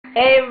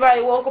Hey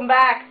everybody, welcome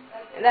back.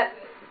 And that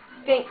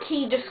faint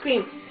key just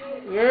screamed.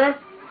 Yeah?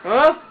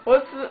 Huh?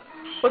 What's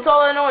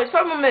all that noise?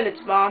 5 more minutes,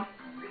 Mom.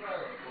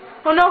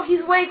 Oh no,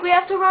 he's awake. We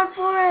have to run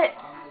for it.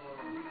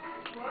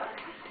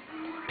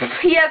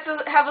 He has to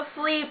have a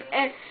sleep,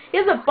 and he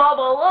has a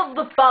bubble. I love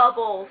the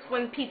bubbles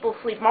when people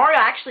sleep. Mario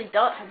actually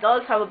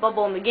does have a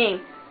bubble in the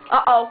game.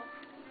 Uh-oh.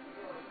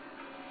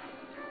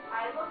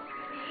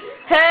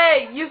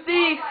 Hey, you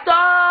thief,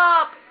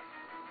 stop!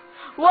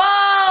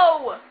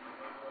 Whoa!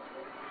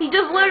 He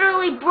just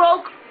literally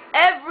broke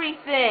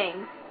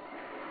everything.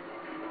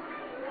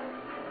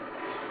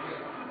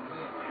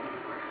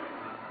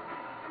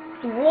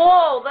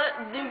 Whoa,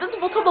 the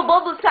invisible Tubba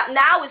Blubba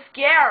now is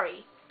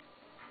scary.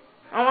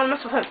 I don't want to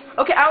mess with him.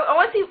 Okay, I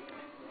want to see.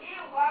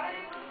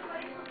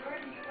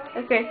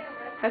 Okay.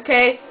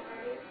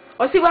 I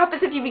want to see what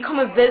happens if you become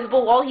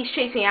invisible while he's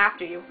chasing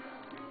after you.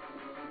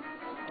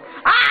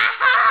 Ah!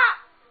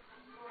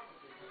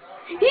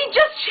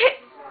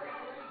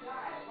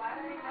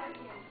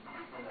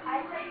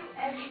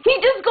 He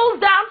just goes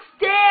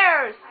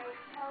downstairs.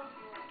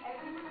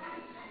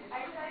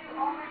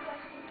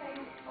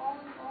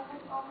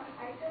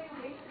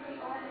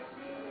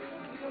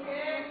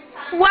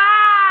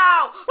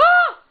 Wow!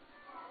 Ah!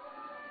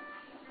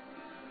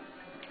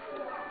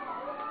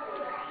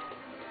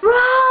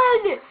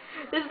 Run!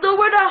 There's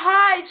nowhere to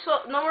hide, so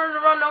nowhere to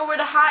run, nowhere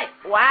to hide.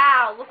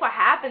 Wow, look what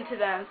happened to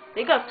them.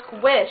 They got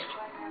squished.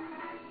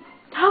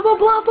 Tubba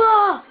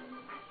Blubba!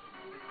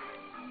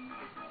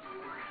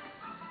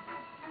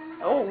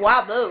 Oh,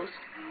 wow, those.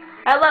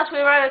 At last, we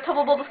arrive at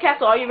Tubba Blubba's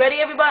castle. Are you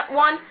ready,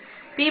 everyone?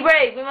 Be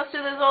brave. We must do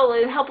this all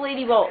and help the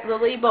Lady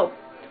Boat.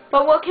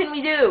 But what can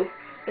we do?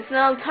 It's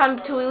now time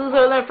till we lose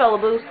our learn, fellow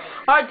boos.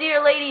 Our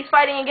dear lady is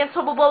fighting against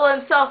Tubba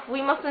Blubba himself.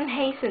 We mustn't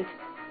hasten.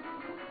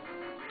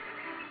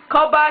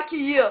 Come back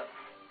here.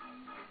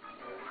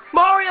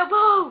 Mario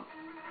Boo!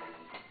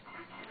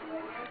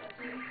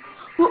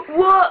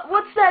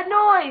 What's that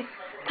noise?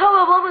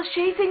 Tubba Blubba's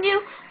chasing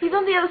you? He's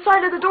on the other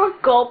side of the door.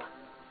 Gulp.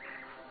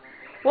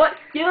 What?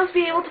 You must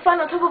be able to find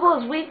out Tubba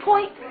Blubba's weak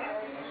point?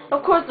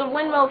 Of course, the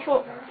windmill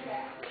for...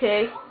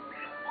 Okay.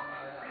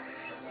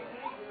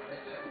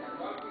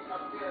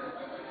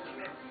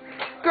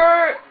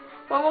 Skirt!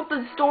 Why won't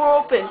this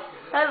door open?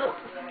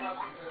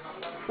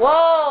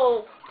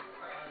 Whoa!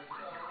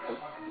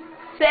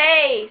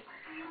 Say!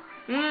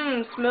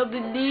 Smell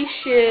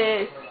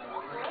delicious.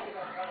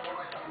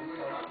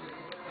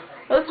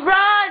 Let's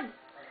run!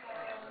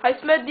 I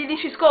smell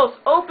delicious ghosts.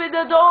 Open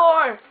the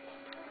door!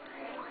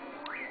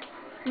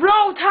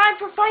 No, time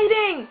for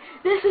fighting!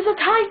 This is a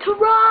time to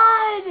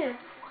run!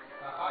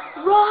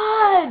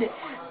 Run!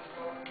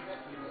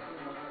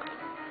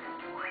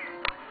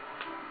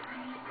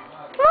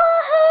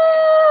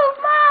 Woohoo!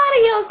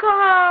 Mario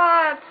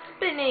Kart!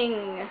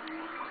 Spinning!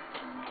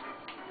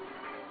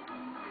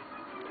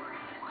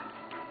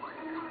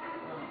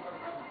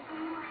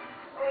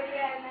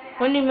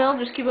 Wendy Mill,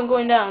 just keep on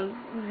going down,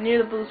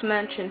 near the Blues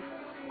Mansion.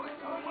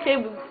 Okay,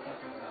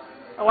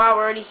 oh wow,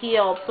 we're already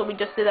healed, so we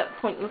just did that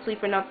pointlessly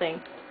for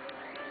nothing.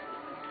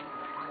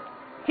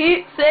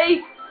 Heat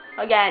safe!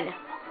 Again.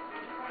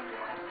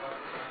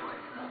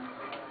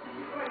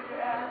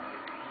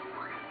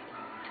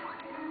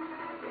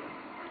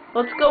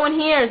 Let's go in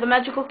here, the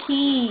magical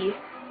key.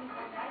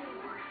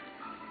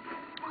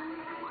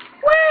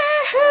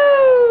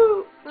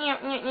 Woohoo!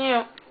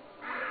 Meow.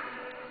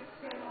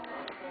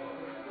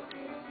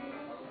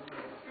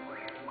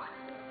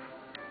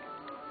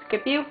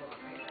 Skip you.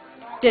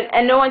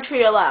 And no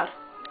entry allowed.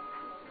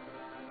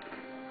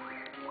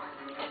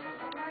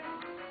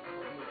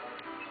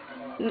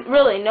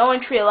 Really, no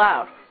entry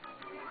allowed.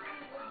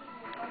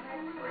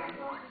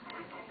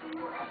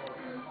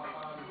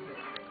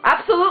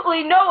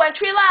 Absolutely no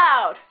entry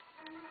allowed.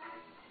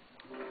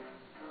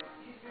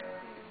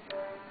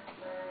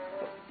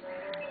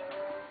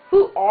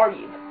 Who are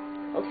you?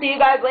 I'll see you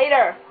guys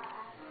later.